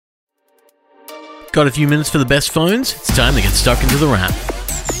Got a few minutes for the best phones? It's time to get stuck into the wrap.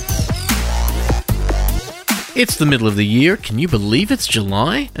 It's the middle of the year, can you believe it's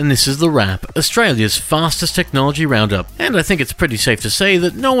July? And this is The Wrap, Australia's fastest technology roundup. And I think it's pretty safe to say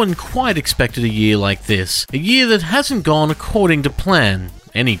that no one quite expected a year like this. A year that hasn't gone according to plan.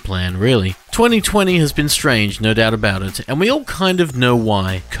 Any plan, really. 2020 has been strange, no doubt about it, and we all kind of know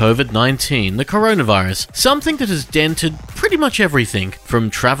why. COVID-19, the coronavirus, something that has dented pretty much everything, from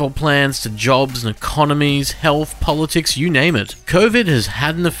travel plans to jobs and economies, health, politics, you name it. COVID has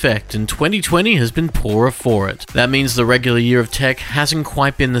had an effect, and 2020 has been poorer for it. That means the regular year of tech hasn't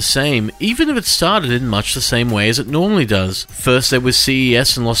quite been the same, even if it started in much the same way as it normally does. First there was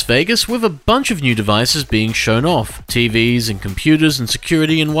CES in Las Vegas, with a bunch of new devices being shown off, TVs and computers and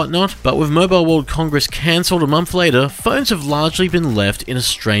security and whatnot, but with Mobile World Congress cancelled a month later, phones have largely been left in a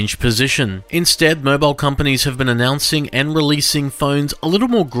strange position. Instead, mobile companies have been announcing and releasing phones a little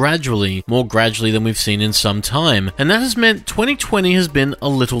more gradually than we've seen in some time, and that has meant 2020 has been a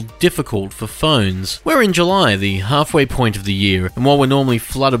little difficult for phones. We're in July, the halfway point of the year, and while we're normally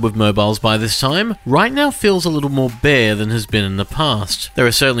flooded with mobiles by this time, right now feels a little more bare than has been in the past. There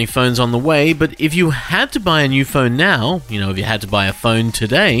are certainly phones on the way, but if you had to buy a new phone now, if you had to buy a phone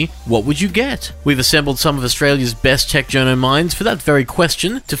today, what would you get? We've assembled some of Australia's best tech journo minds for that very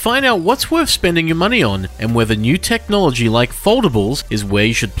question to find out what's worth spending your money on and whether new technology like foldables is where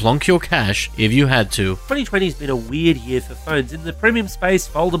you should plonk your cash if you had to. 2020 has been a weird year for phones. In the premium space,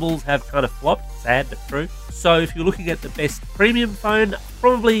 foldables have kind of flopped, sad but true. So if you're looking at the best premium phone,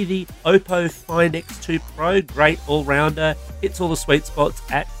 probably the Oppo Find X2 Pro, great all-rounder, hits all the sweet spots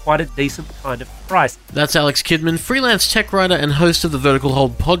at quite a decent kind of price. That's Alex Kidman, freelance tech writer and host of the Vertical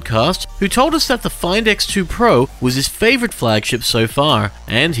Hold podcast, who told us that the Find X2 Pro was his favourite flagship so far,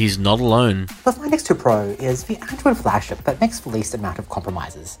 and he's not alone. The Find X2 Pro is the Android flagship that makes the least amount of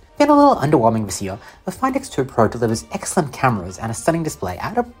compromises. Been a little underwhelming this year, the Find X2 Pro delivers excellent cameras and a stunning display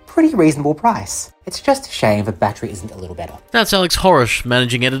at a pretty reasonable price. It's just a shame the battery isn't a little better. That's Alex Horish,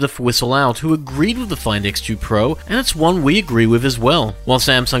 managing editor for Whistle Out, who agreed with the Find X2 Pro, and it's one we agree with as well. While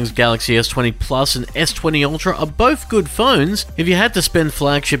Samsung's Galaxy S20 Plus and S20 Ultra are both good phones, if you had to spend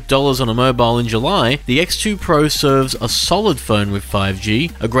flagship dollars on a mobile in July, the X2 Pro serves a solid phone with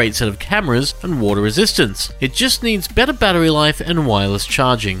 5G, a great set of cameras, and water resistance. It just needs better battery life and wireless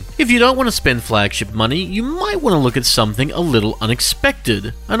charging. If you don't want to spend flagship money, you might want to look at something a little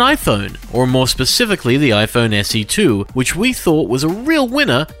unexpected. An iPhone, or more specifically the iPhone SE2, which we thought was a real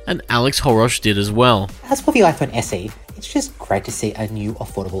winner, and Alex Horosh did as well. As for the iPhone SE, it's just great to see a new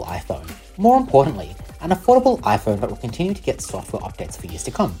affordable iPhone. More importantly, an affordable iPhone that will continue to get software updates for years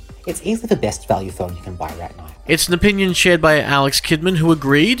to come. It's easily the best value phone you can buy right now. It's an opinion shared by Alex Kidman, who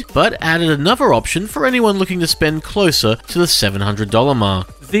agreed, but added another option for anyone looking to spend closer to the $700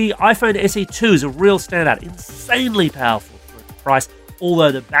 mark. The iPhone SE2 is a real standout, insanely powerful for its price,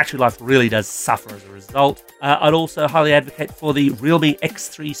 although the battery life really does suffer as a result. I'd also highly advocate for the Realme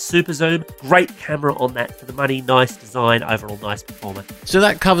X3 Super Zoom. Great camera on that for the money, nice design, overall nice performance. So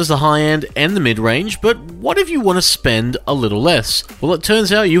that covers the high end and the mid-range, but what if you want to spend a little less? Well, it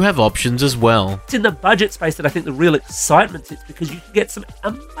turns out you have options as well. It's in the budget space that I think the real excitement sits, because you can get some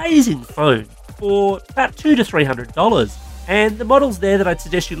amazing phones for about $200 to $300. And the models there that I'd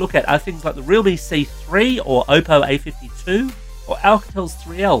suggest you look at are things like the Realme C3 or Oppo A52 or Alcatel's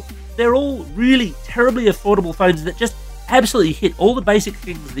 3L. They're all really terribly affordable phones that just absolutely hit all the basic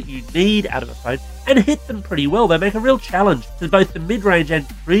things that you need out of a phone and hit them pretty well. They make a real challenge to both the mid-range and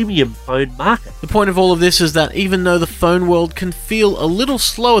premium phone market. The point of all of this is that even though the phone world can feel a little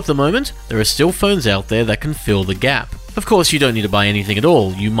slow at the moment, there are still phones out there that can fill the gap. Of course, you don't need to buy anything at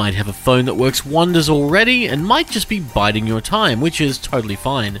all. You might have a phone that works wonders already and might just be biding your time, which is totally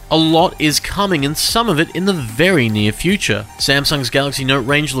fine. A lot is coming, and some of it in the very near future. Samsung's Galaxy Note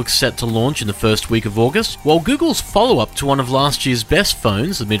range looks set to launch in the first week of August, while Google's follow-up to one of last year's best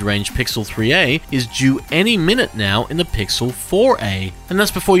phones, the mid-range Pixel 3a, is due any minute now in the Pixel 4a. And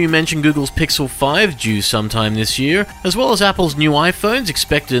that's before you mention Google's Pixel 5 due sometime this year, as well as Apple's new iPhones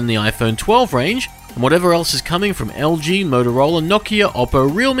expected in the iPhone 12 range, and whatever else is coming from LG, Motorola, Nokia,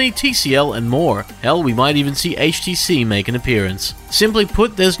 Oppo, Realme, TCL, and more. Hell, we might even see HTC make an appearance. Simply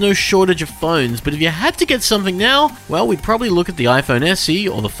put, there's no shortage of phones, but if you had to get something now, well, we'd probably look at the iPhone SE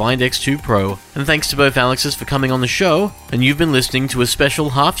or the Find X2 Pro. And thanks to both Alexes for coming on the show, and you've been listening to a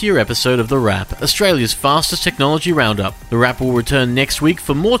special half-year episode of The Wrap, Australia's fastest technology roundup. The Wrap will return next week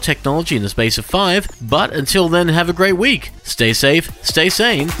for more technology in the space of 5, but until then, have a great week. Stay safe, stay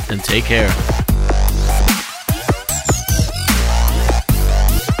sane, and take care.